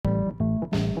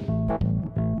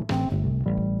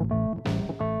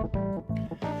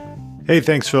Hey,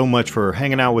 thanks so much for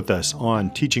hanging out with us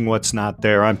on Teaching What's Not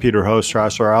There. I'm Peter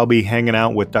Hostrasser. I'll be hanging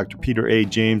out with Dr. Peter A.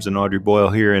 James and Audrey Boyle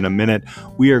here in a minute.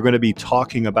 We are going to be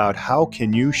talking about how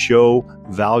can you show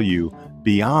value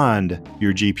beyond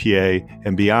your GPA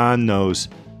and beyond those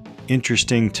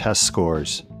interesting test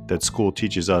scores that school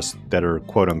teaches us that are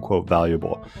quote unquote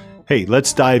valuable. Hey,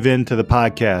 let's dive into the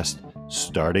podcast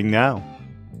starting now.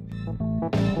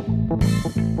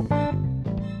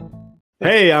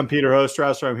 Hey, I'm Peter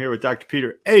Hostrasser. I'm here with Dr.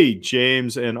 Peter A.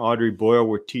 James and Audrey Boyle.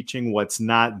 We're teaching what's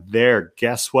not there.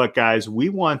 Guess what, guys? We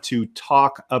want to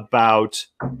talk about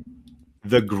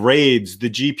the grades, the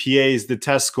GPAs, the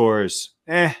test scores,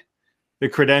 the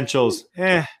credentials.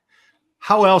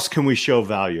 How else can we show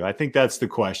value? I think that's the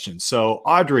question. So,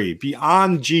 Audrey,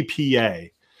 beyond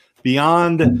GPA,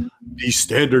 beyond the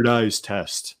standardized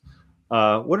test,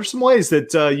 what are some ways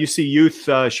that you see youth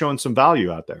showing some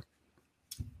value out there?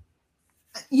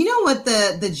 You know what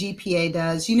the GPA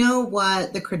does? You know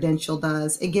what the credential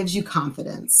does? It gives you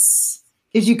confidence.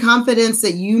 It gives you confidence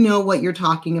that you know what you're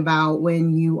talking about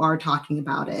when you are talking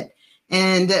about it.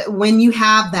 And when you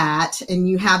have that and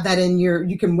you have that in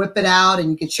you can whip it out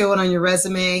and you can show it on your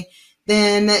resume,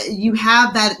 then you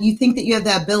have that, you think that you have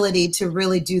the ability to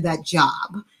really do that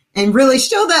job and really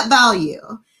show that value.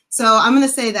 So I'm going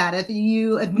to say that if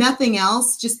nothing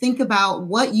else, just think about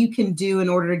what you can do in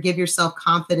order to give yourself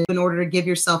confidence,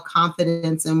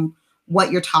 in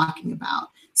what you're talking about.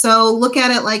 So look at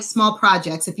it like small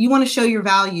projects. If you want to show your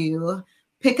value,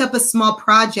 pick up a small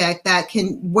project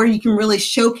where you can really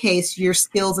showcase your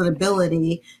skills and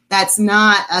ability. That's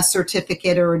not a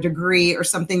certificate or a degree or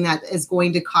something that is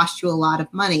going to cost you a lot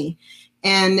of money.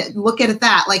 And look at it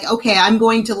that like, okay, I'm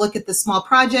going to look at this small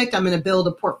project. I'm going to build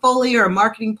a portfolio or a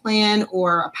marketing plan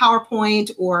or a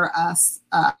PowerPoint or a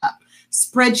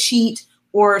spreadsheet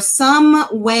or some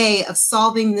way of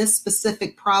solving this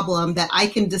specific problem that I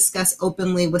can discuss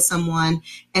openly with someone,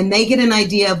 and they get an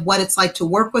idea of what it's like to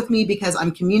work with me because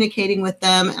I'm communicating with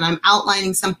them and I'm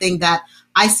outlining something that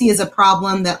I see as a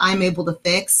problem that I'm able to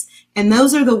fix. And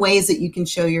those are the ways that you can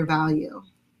show your value.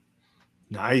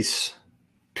 Nice.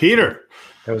 Peter.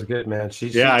 That was good, man.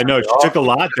 I know. She took a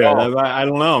lot there. I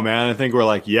don't know, man. I think we're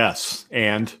like, yes.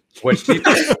 And what she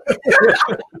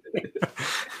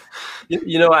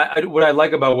what I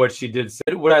like about what she did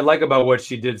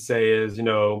say is,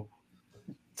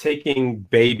 taking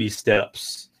baby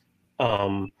steps.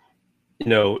 If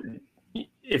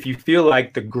you feel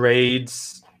like the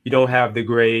grades, you don't have the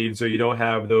grades or you don't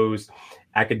have those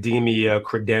academia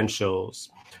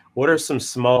credentials, what are some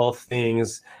small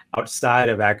things outside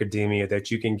of academia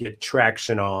that you can get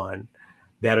traction on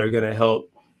that are going to help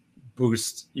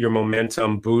boost your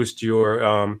momentum, boost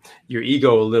your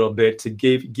ego a little bit to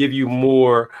give you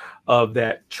more of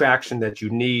that traction that you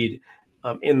need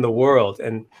in the world,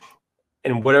 and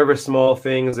whatever small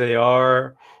things they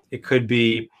are. It could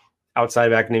be outside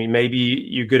of academia. Maybe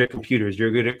you're good at computers,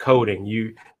 you're good at coding,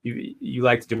 you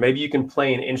like to do, maybe you can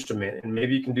play an instrument and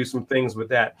maybe you can do some things with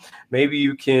that. Maybe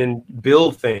you can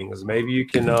build things. Maybe you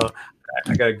can I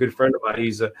got a good friend of mine,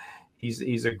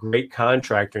 he's a great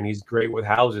contractor and he's great with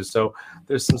houses. So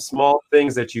there's some small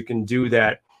things that you can do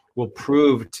that will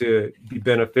prove to be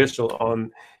beneficial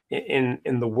in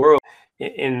the world.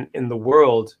 In the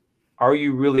world, are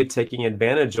you really taking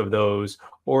advantage of those,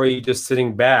 or are you just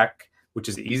sitting back, which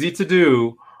is easy to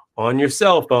do, on your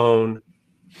cell phone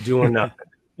doing nothing?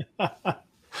 I'm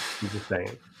just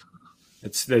saying.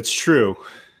 That's true.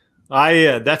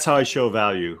 That's how I show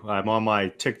value. I'm on my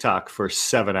TikTok for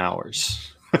 7 hours.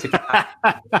 But I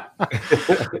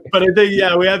think,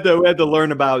 we have to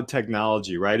learn about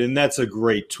technology, right? And that's a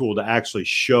great tool to actually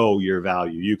show your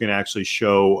value. You can actually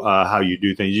show how you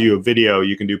do things. You do a video,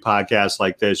 you can do podcasts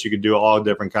like this, you can do all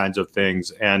different kinds of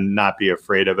things and not be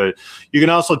afraid of it. You can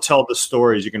also tell the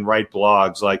stories. You can write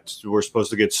blogs like we're supposed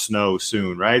to get snow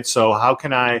soon, right? So how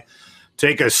can I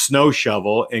take a snow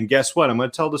shovel and guess what? I'm going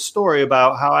to tell the story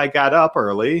about how I got up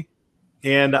early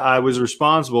and I was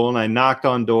responsible and I knocked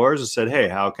on doors and said, hey,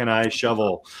 how can I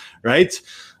shovel? Right?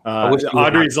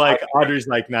 Audrey's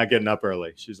like not getting up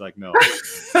early. She's like, no,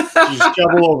 she's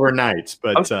shovel overnight.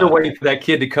 But I'm still waiting for that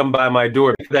kid to come by my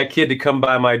door.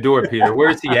 Peter,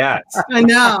 where's he at? I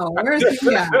know. Where's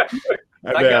he at?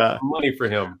 I got some money for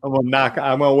him. I'm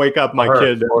gonna wake up my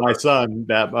son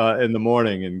in the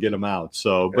morning and get him out.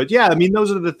 So, but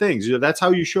those are the things. That's how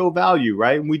you show value,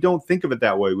 right? And we don't think of it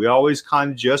that way. We always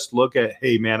kind of just look at,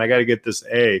 hey, man, I got to get this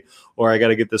A or I got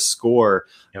to get this score.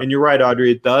 Yep. And you're right, Audrey.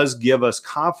 It does give us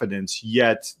confidence.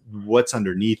 Yet, what's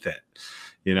underneath it?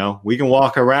 We can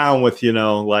walk around with,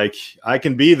 like I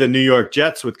can be the New York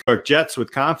Jets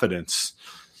with confidence.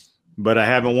 but I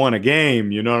haven't won a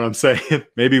game. You know what I'm saying?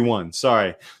 Maybe one.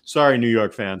 Sorry, New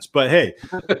York fans. But hey,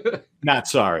 not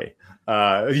sorry.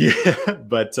 Yeah,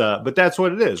 but that's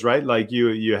what it is, right? Like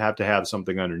you have to have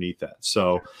something underneath that.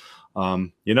 So,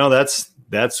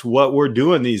 that's what we're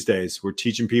doing these days. We're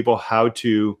teaching people how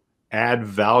to add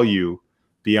value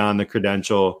beyond the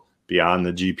credential, beyond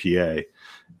the GPA,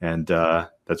 and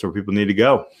that's where people need to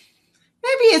go.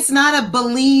 Maybe it's not a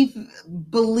believe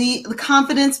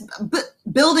confidence, but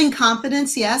building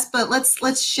confidence, yes, but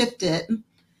let's shift it.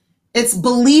 It's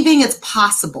believing it's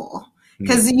possible.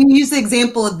 Because you use the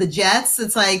example of the Jets.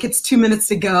 It's like it's 2 minutes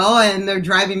to go and they're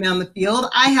driving down the field.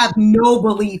 I have no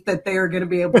belief that they're going to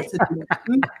be able to do it.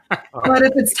 But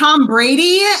if it's Tom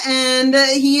Brady and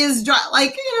he is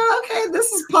okay,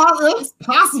 this is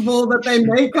possible that they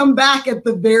may come back at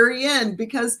the very end,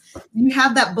 because you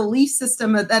have that belief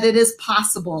system that it is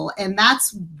possible. And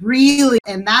that's really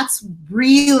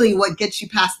what gets you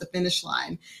past the finish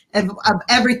line of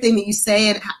everything that you say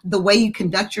and the way you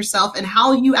conduct yourself and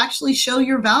how you actually show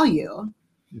your value. All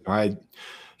right.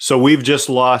 So we've just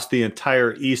lost the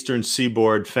entire Eastern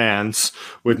Seaboard fans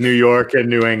with New York and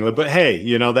New England. But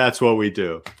hey, that's what we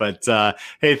do. But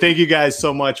hey, thank you guys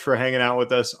so much for hanging out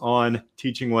with us on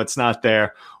Teaching What's Not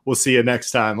There. We'll see you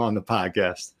next time on the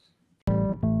podcast.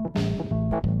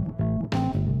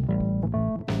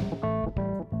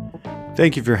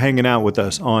 Thank you for hanging out with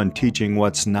us on Teaching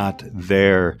What's Not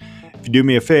There. If you do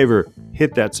me a favor,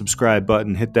 hit that subscribe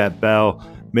button, hit that bell.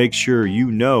 Make sure you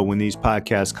know when these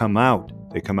podcasts come out.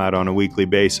 They come out on a weekly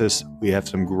basis. We have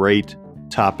some great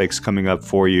topics coming up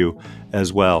for you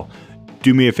as well.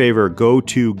 Do me a favor, go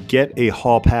to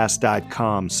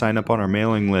getahallpass.com, sign up on our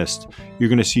mailing list. You're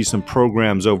going to see some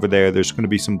programs over there. There's going to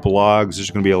be some blogs. There's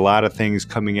going to be a lot of things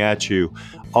coming at you.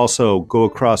 Also, go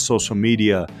across social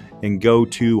media and go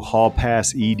to Hall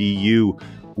Pass EDU.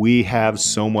 We have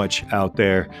so much out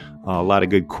there, a lot of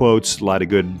good quotes, a lot of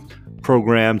good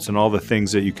programs, and all the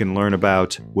things that you can learn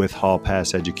about with Hall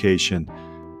Pass Education.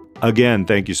 Again,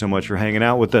 thank you so much for hanging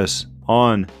out with us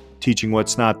on Teaching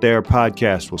What's Not There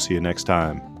podcast. We'll see you next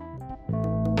time.